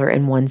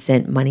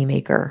 $1.01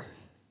 moneymaker.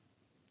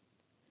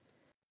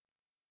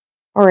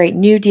 All right,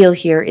 new deal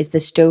here is the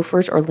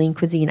Stouffer's or Lean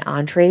Cuisine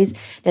entrees.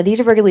 Now,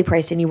 these are regularly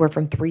priced anywhere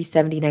from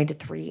 $3.79 to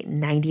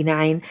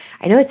 $3.99.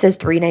 I know it says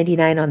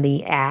 $3.99 on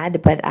the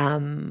ad, but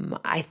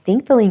I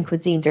think the Lean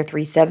Cuisines are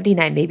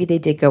 $3.79. Maybe they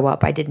did go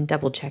up. I didn't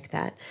double check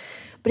that.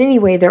 But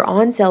anyway, they're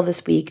on sale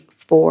this week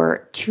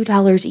for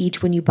 $2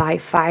 each when you buy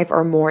 5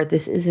 or more.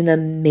 This is an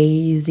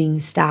amazing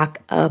stock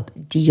up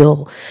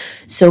deal.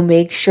 So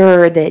make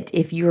sure that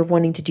if you're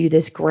wanting to do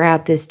this,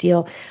 grab this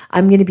deal.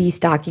 I'm going to be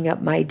stocking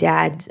up my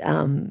dad's.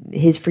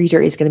 His freezer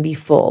is going to be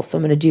full. So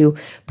I'm going to do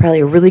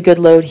probably a really good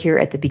load here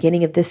at the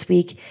beginning of this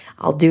week.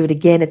 I'll do it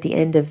again at the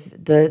end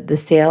of the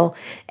sale.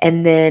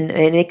 And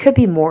it could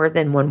be more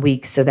than 1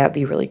 week. So that'd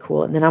be really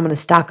cool. And then I'm going to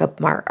stock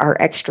up our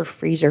extra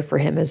freezer for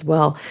him as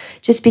well,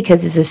 just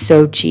because this is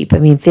so cheap. I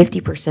mean,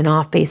 50%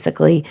 off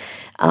basically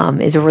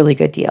is a really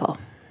good deal.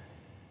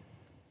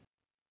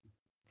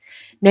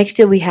 Next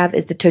deal we have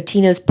is the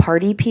Totino's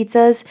Party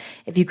Pizzas.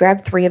 If you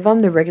grab 3 of them,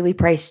 they're regularly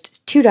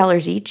priced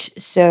 $2 each.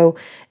 So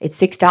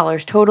it's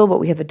 $6 total, but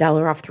we have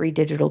 $1 off 3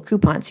 digital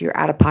coupons. So your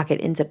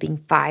out-of-pocket ends up being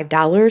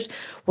 $5.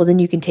 Well, then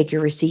you can take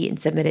your receipt and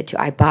submit it to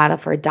Ibotta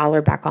for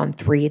 $1 back on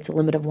 3. It's a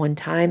limit of 1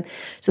 time.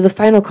 So the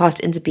final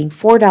cost ends up being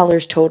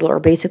 $4 total, or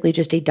basically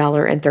just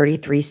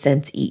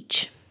 $1.33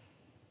 each.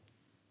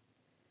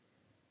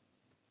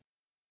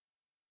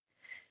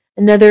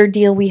 Another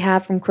deal we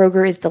have from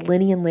Kroger is the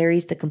Lenny and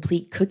Larry's The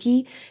Complete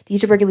Cookie.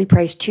 These are regularly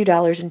priced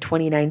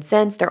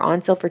 $2.29. They're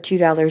on sale for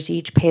 $2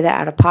 each. Pay that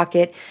out of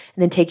pocket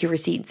and then take your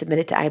receipt and submit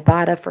it to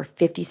Ibotta for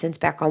 50 cents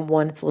back on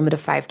 1. It's a limit of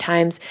 5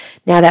 times.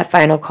 Now that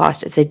final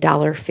cost is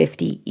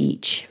 $1.50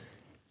 each.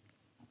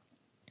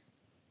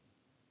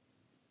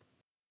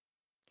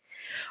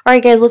 All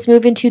right, guys, let's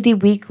move into the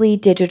weekly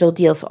digital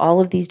deal. So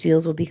all of these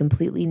deals will be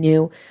completely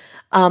new.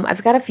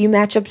 I've got a few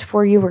matchups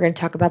for you. We're going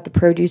to talk about the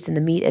produce and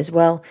the meat as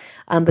well.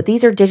 But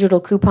these are digital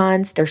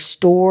coupons. They're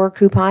store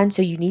coupons,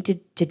 so you need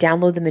to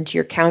download them into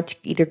your account.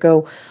 Either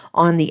go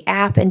on the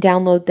app and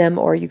download them,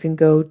 or you can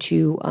go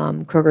to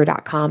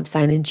Kroger.com,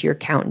 sign into your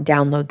account and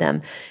download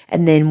them.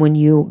 And then when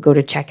you go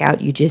to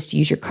checkout, you just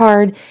use your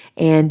card,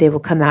 and they will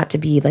come out to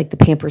be like the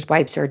Pampers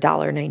wipes are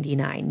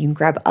 $1.99. You can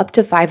grab up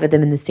to 5 of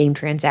them in the same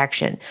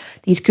transaction.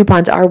 These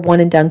coupons are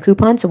one and done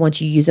coupons, so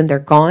once you use them, they're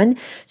gone.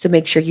 So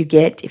make sure you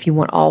get, if you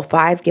want all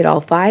 5, get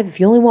all 5. If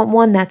you only want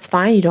 1, that's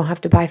fine. You don't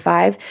have to buy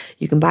 5.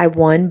 You can buy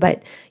 1,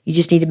 but you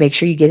just need to make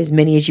sure you get as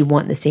many as you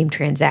want in the same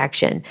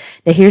transaction.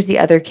 Now, here's the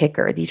other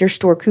kicker. These are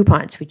store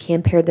coupons. We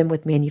can pair them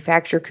with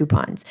manufacturer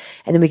coupons.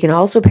 And then we can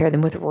also pair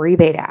them with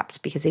rebate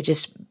apps because they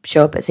just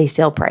show up as a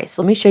sale price.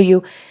 So let me show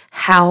you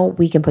how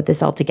we can put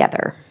this all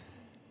together.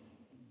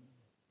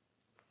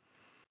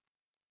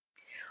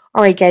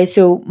 All right, guys,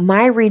 so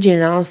my region,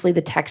 and honestly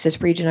the Texas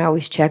region I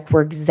always check,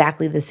 were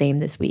exactly the same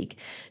this week.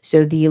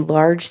 So the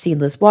large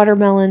seedless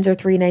watermelons are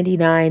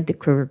 $3.99, the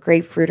Kroger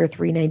grapefruit are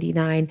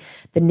 $3.99,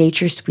 the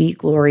Nature Sweet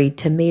Glory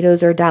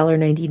tomatoes are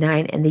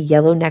 $1.99, and the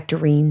yellow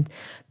nectarine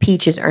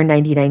peaches are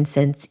 99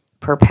 cents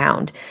per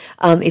pound.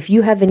 If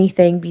you have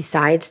anything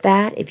besides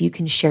that, if you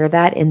can share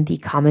that in the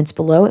comments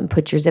below and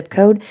put your zip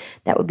code,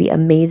 that would be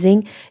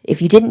amazing.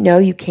 If you didn't know,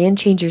 you can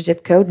change your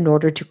zip code in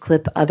order to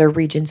clip other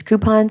regions'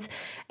 coupons,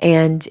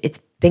 and it's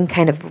been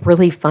kind of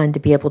really fun to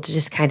be able to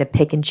just kind of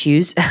pick and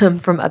choose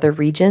from other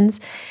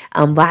regions.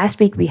 Last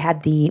week we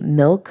had the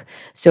milk.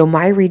 So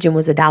my region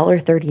was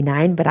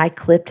 $1.39, but I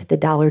clipped the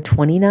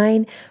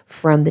 $1.29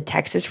 from the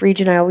Texas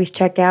region I always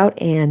check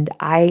out, and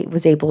I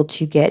was able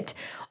to get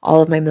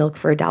all of my milk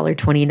for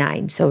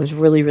 $1.29. So it was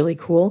really, really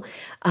cool.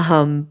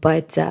 So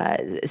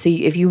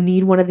if you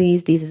need one of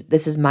these,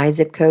 this is my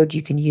zip code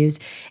you can use,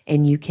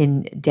 and you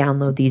can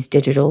download these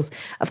digitals.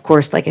 Of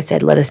course, like I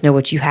said, let us know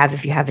what you have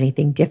if you have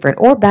anything different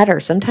or better.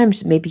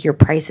 Sometimes maybe your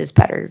price is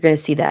better. You're going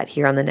to see that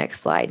here on the next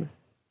slide.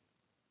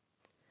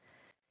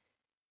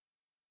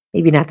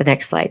 Maybe not the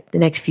next slide, the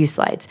next few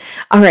slides.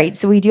 All right,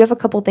 so we do have a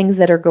couple things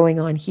that are going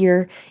on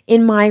here.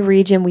 In my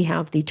region, we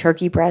have the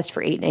turkey breast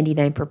for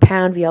 $8.99 per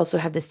pound. We also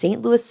have the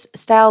St. Louis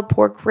style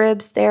pork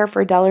ribs there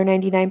for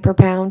 $1.99 per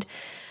pound.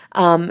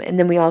 And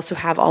then we also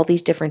have all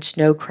these different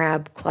snow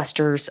crab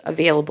clusters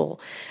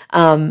available.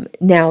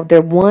 Now,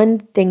 the one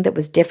thing that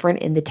was different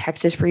in the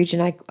Texas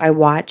region I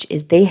watch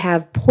is they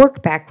have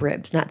pork back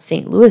ribs, not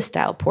St. Louis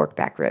style pork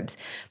back ribs,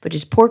 but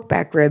just pork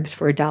back ribs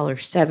for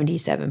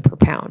 $1.77 per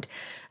pound.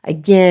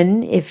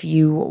 Again, if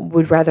you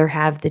would rather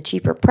have the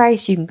cheaper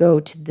price, you can go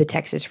to the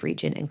Texas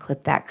region and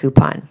clip that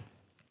coupon.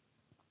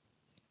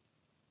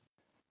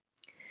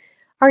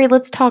 All right,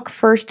 let's talk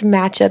first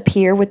matchup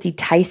here with the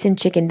Tyson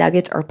chicken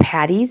nuggets or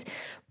patties.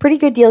 Pretty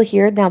good deal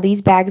here. Now,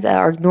 these bags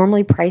are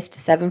normally priced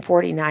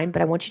 $7.49,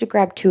 but I want you to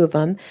grab 2 of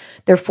them.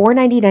 They're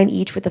 $4.99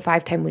 each with a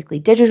 5-time weekly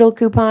digital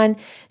coupon.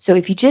 So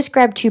if you just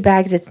grab 2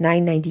 bags, it's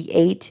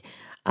 $9.98.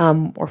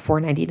 Or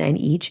 $4.99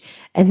 each.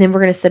 And then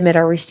we're going to submit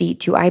our receipt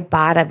to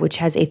Ibotta, which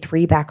has a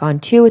 3 back on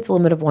 2. It's a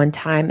limit of 1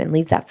 time and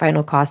leaves that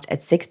final cost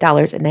at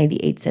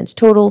 $6.98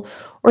 total,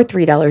 or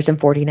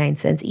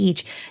 $3.49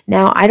 each.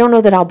 Now, I don't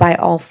know that I'll buy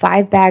all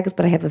 5 bags,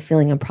 but I have a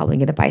feeling I'm probably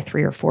going to buy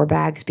 3 or 4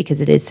 bags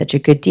because it is such a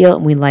good deal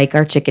and we like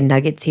our chicken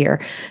nuggets here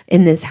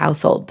in this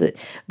household.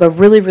 But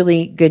really,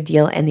 really good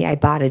deal, and the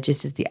Ibotta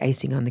just is the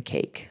icing on the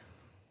cake.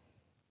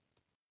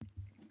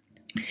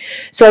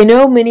 So I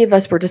know many of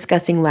us were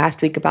discussing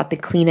last week about the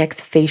Kleenex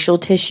facial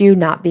tissue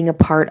not being a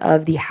part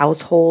of the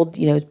household,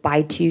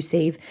 buy 2,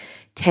 save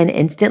 10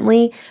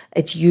 instantly.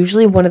 It's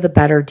usually one of the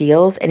better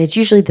deals, and it's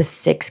usually the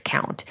 6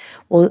 count.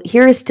 Well,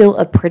 here is still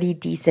a pretty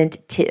decent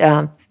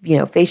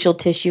facial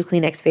tissue,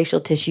 Kleenex facial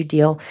tissue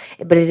deal,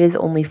 but it is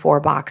only 4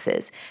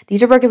 boxes.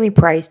 These are regularly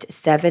priced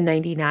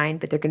 $7.99,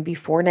 but they're going to be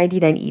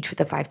 $4.99 each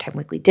with a 5-time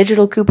weekly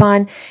digital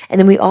coupon. And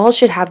then we all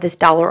should have this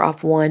 $1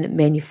 off 1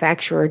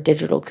 manufacturer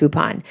digital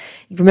coupon.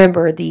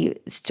 Remember, the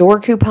store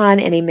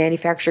coupon and a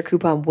manufacturer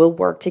coupon will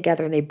work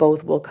together, and they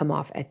both will come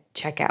off at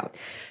checkout.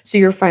 So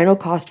your final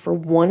cost for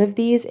one of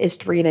these is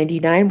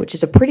 $3.99, which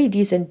is a pretty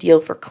decent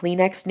deal for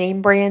Kleenex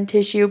name brand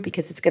tissue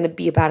because it's going to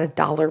be about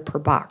 $1 per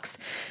box.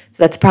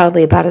 So that's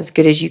probably about as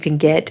good as you can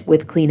get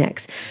with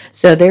Kleenex.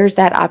 So there's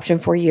that option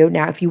for you.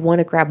 Now, if you want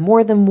to grab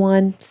more than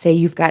one, say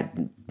you've got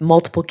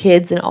multiple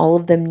kids and all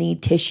of them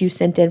need tissue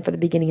sent in for the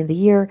beginning of the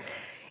year,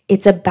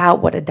 it's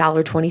about,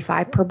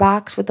 $1.25 per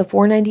box with the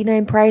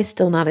 $4.99 price.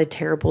 Still not a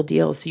terrible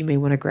deal, so you may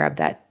want to grab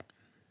that.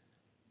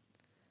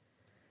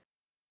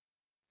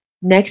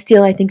 Next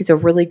deal I think is a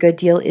really good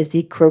deal is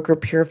the Kroger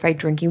Purified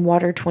Drinking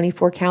Water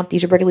 24 count.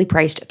 These are regularly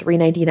priced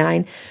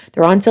 $3.99.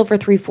 They're on sale for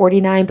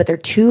 $3.49, but they're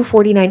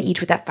 $2.49 each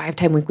with that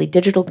 5-time weekly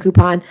digital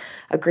coupon.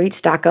 A great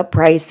stock up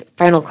price.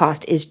 Final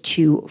cost is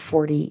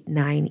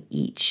 $2.49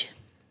 each.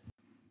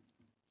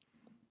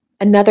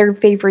 Another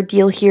favorite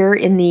deal here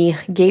in the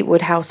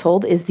Gatewood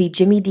household is the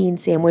Jimmy Dean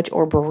sandwich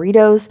or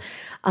burritos.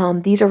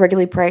 These are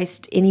regularly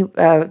priced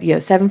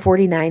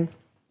 $7.49.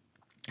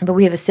 But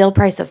we have a sale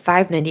price of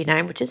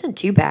 $5.99, which isn't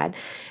too bad.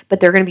 But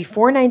they're going to be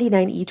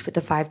 $4.99 each with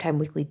a 5-time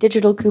weekly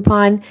digital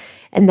coupon.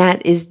 And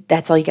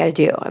that's all you got to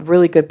do. A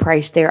really good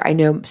price there. I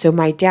know. So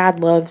my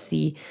dad loves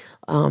the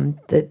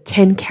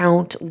 10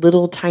 count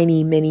little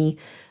tiny mini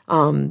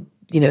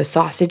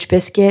sausage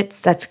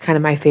biscuits. That's kind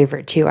of my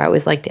favorite too. I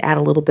always like to add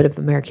a little bit of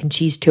American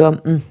cheese to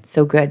them.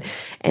 So good.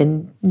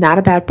 And not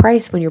a bad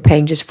price when you're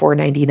paying just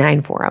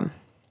 $4.99 for them.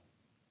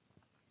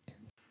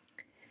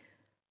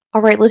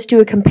 All right, let's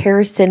do a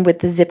comparison with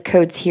the zip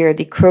codes here.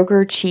 The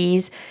Kroger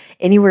cheese,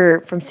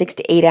 anywhere from 6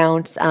 to 8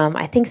 ounce.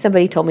 I think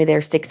somebody told me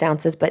they're 6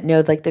 ounces, but no,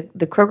 like the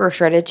Kroger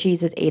shredded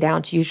cheese is 8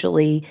 ounce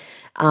usually.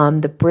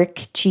 The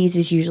brick cheese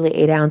is usually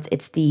 8 ounce.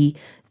 It's the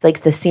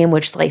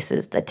sandwich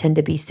slices that tend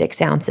to be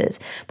 6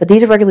 ounces. But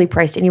these are regularly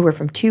priced anywhere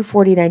from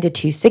 $2.49 to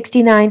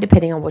 $2.69,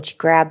 depending on what you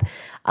grab.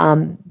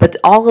 But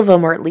all of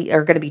them are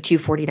going to be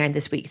 $2.49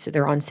 this week, so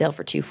they're on sale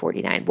for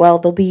 $2.49. Well,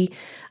 they'll be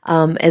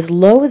as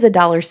low as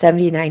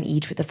 $1.79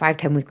 each with a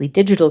 5-time weekly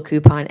digital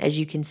coupon. As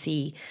you can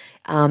see,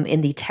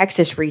 in the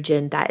Texas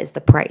region, that is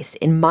the price.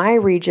 In my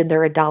region,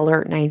 they're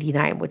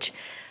 $1.99, which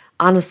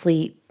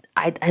honestly,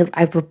 I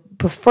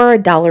prefer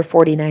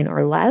 $1.49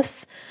 or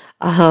less.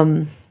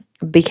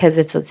 Because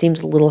it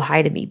seems a little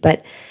high to me,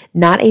 but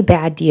not a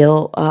bad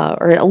deal,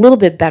 or a little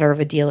bit better of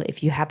a deal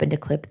if you happen to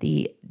clip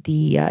the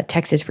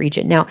Texas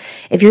region. Now,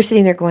 if you're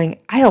sitting there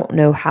going, I don't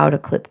know how to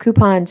clip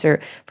coupons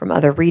or from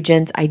other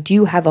regions, I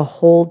do have a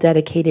whole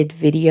dedicated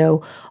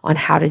video on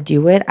how to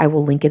do it. I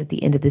will link it at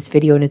the end of this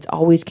video, and it's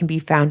always can be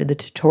found in the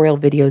tutorial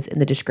videos in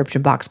the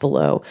description box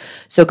below.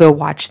 So go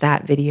watch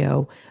that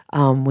video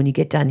when you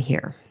get done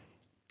here.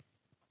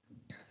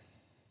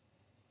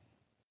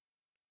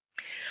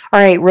 All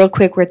right, real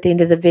quick, we're at the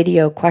end of the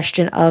video.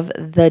 Question of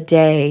the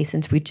day.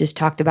 Since we just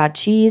talked about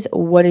cheese,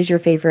 what is your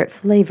favorite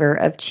flavor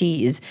of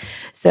cheese?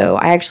 So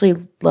I actually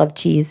love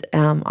cheese.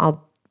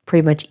 I'll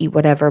pretty much eat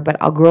whatever, but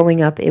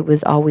growing up, it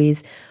was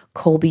always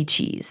Colby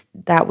cheese.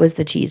 That was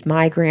the cheese.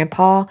 My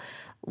grandpa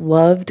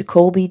loved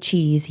Colby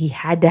cheese. He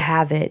had to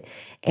have it.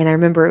 And I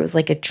remember it was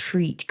like a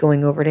treat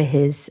going over to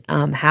his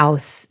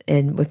house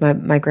and with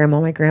my grandma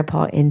and my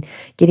grandpa and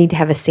getting to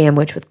have a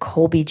sandwich with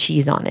Colby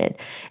cheese on it.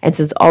 And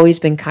so it's always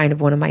been kind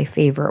of one of my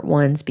favorite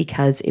ones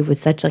because it was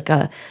such like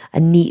a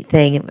neat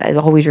thing. It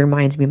always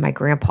reminds me of my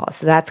grandpa.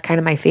 So that's kind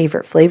of my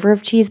favorite flavor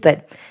of cheese,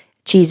 but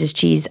cheese is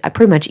cheese. I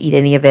pretty much eat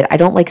any of it. I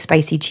don't like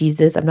spicy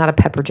cheeses. I'm not a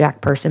pepper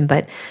jack person,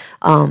 but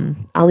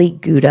I'll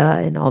eat Gouda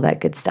and all that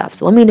good stuff.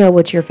 So let me know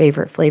what your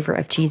favorite flavor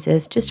of cheese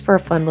is, just for a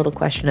fun little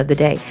question of the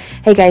day.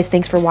 Hey guys,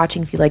 thanks for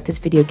watching. If you like this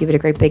video, give it a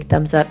great big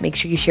thumbs up. Make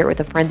sure you share it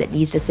with a friend that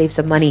needs to save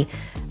some money.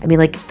 I mean,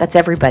 like, that's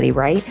everybody,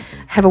 right?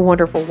 Have a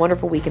wonderful,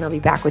 wonderful week, and I'll be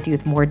back with you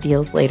with more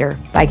deals later.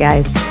 Bye,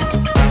 guys.